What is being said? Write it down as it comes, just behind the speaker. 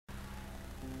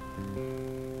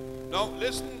Now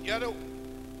listen, you have to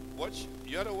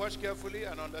watch carefully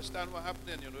and understand what's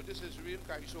happening. You know, this is real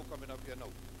show coming up here now.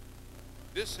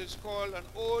 This is called an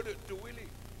ode to Willie.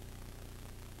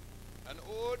 An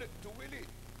ode to Willie.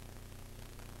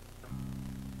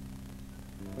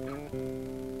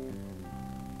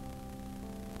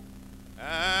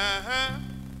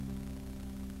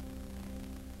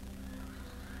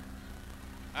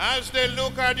 As they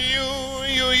look at you,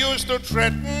 you used to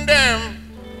threaten them.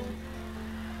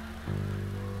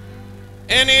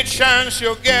 Any chance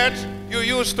you get, you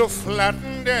used to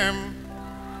flatten them.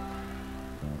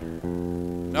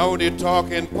 Now the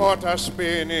talk in Port of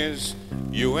Spain is,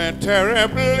 you ain't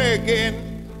terrible again.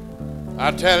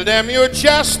 I tell them you're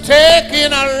just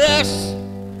taking a rest.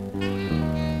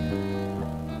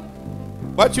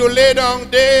 But you lay down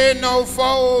there now for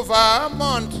over a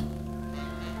month.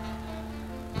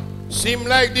 Seem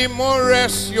like the more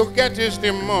rest you get is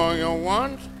the more you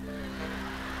want.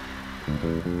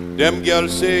 Them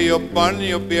girls say you're bun,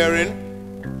 you're bearing,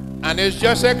 and it's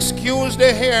just excuse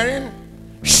the hearing.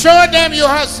 Show them you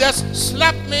have just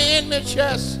slapped me in the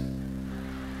chest.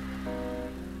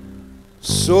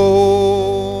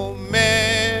 So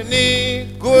many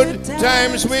good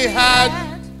times we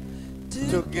had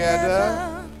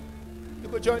together. You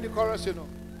could join the chorus, you know.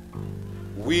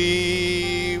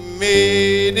 We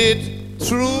made it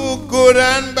through good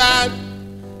and bad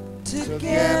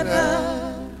together.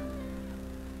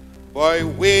 Boy,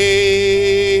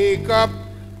 wake up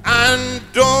and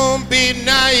don't be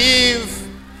naive.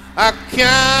 I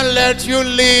can't let you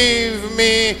leave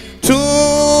me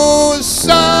to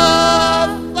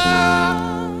suffer.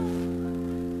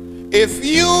 If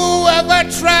you ever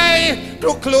try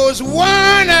to close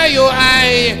one of your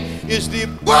eyes, it's the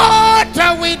both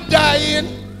of we dying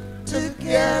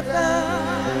together.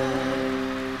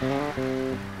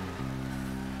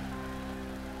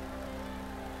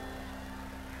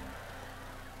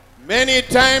 Many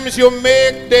times you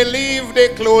make they leave, they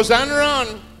close and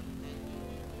run,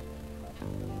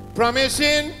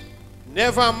 promising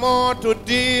never more to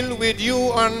deal with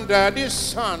you under the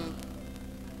sun.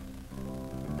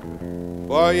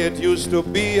 Boy, it used to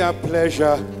be a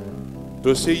pleasure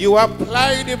to see you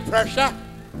apply the pressure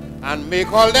and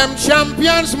make all them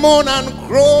champions moan and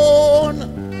groan.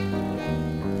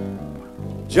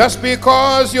 Just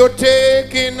because you're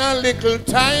taking a little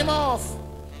time off,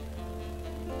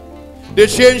 they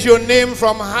change your name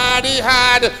from Hardy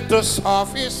Hard to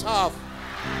Softy Soft.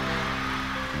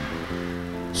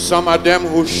 Some of them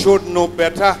who should know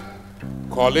better,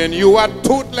 calling you a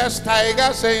toothless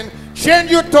tiger, saying, change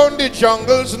your tone, the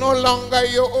jungle's no longer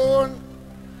your own.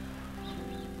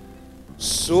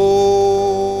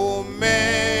 So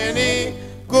many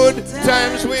good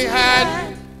times we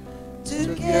had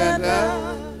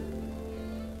together.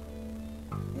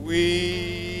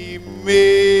 We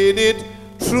made it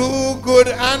through good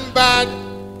and bad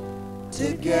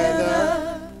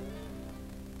together.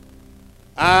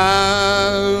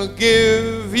 I'll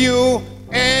give you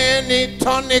any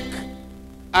tonic.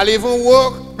 I'll even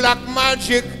work black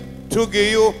magic to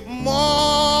give you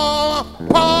more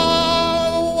power.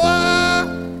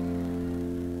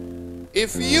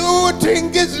 If you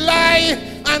think it's lie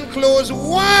and close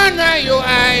one of your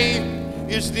eye,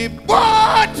 it's the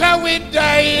both of we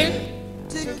dying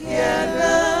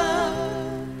together.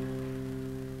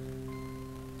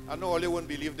 I know all you won't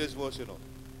believe this verse, you know.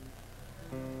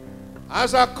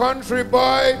 As a country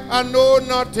boy, I know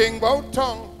nothing about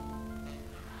tongue.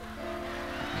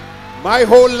 My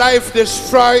whole life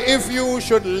destroy if you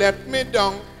should let me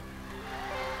down.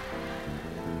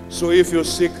 So if you're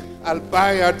sick, I'll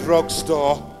buy a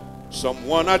drugstore.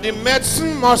 Someone at the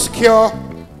medicine must cure.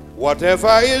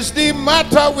 Whatever is the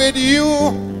matter with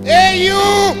you, hey you.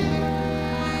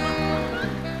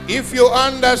 If you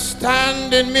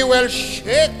understanding me, well,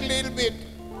 shake a little bit.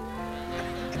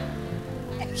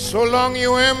 So long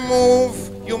you ain't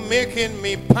move, you making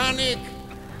me panic.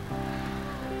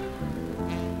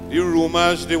 The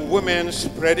rumors, the women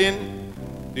spreading,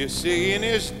 the saying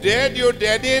is dead, you're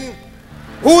dead in.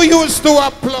 Who used to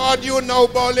applaud you now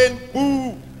bawling?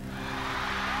 Boo!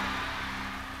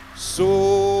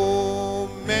 So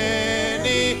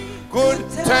many good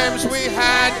times we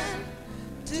had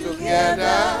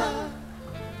together.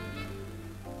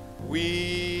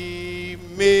 We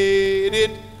made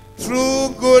it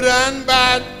through good and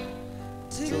bad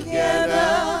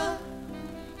together.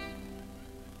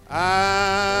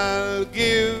 I'll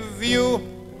give you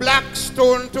black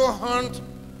stone to hunt,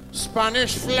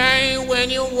 Spanish fly when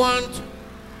you want.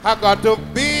 I got to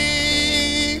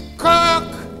be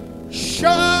cocksure.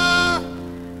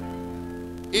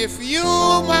 If you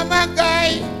mama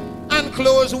guy and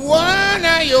close one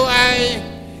of your eye.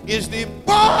 Is the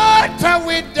butter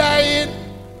we dying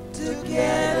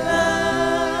together.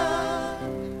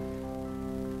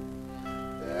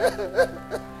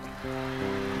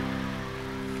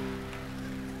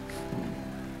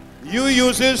 You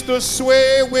uses to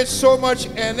sway with so much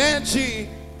energy.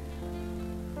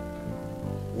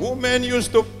 Women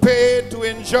used to pay to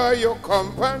enjoy your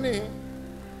company.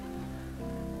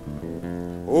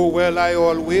 Oh, well, I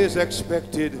always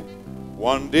expected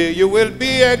one day you will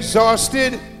be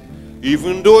exhausted,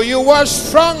 even though you were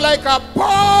strong like a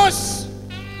boss,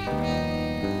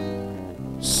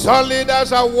 solid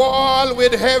as a wall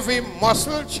with heavy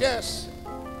muscle chest.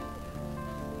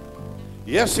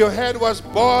 Yes, your head was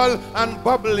bald and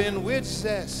bubbling with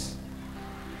zest.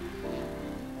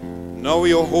 Now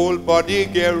your whole body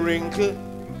get wrinkled,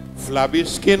 flabby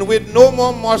skin with no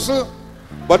more muscle.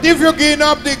 But if you gain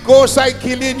up the ghost, I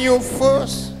killing you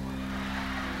first.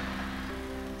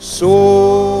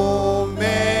 So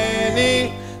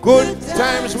many good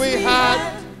times we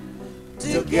had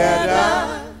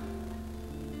together.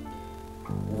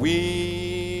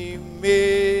 We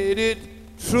made it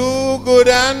through good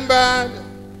and bad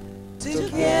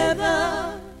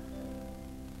together.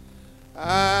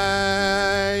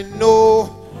 I know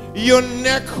your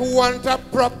neck want a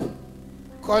prop,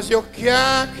 'cause you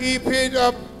can't keep it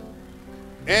up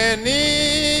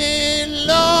any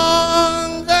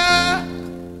longer.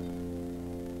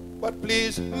 But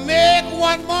please make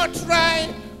one more try.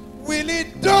 Willie,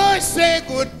 don't say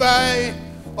goodbye,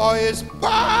 or it's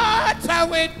better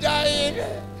we dying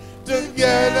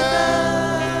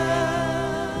together.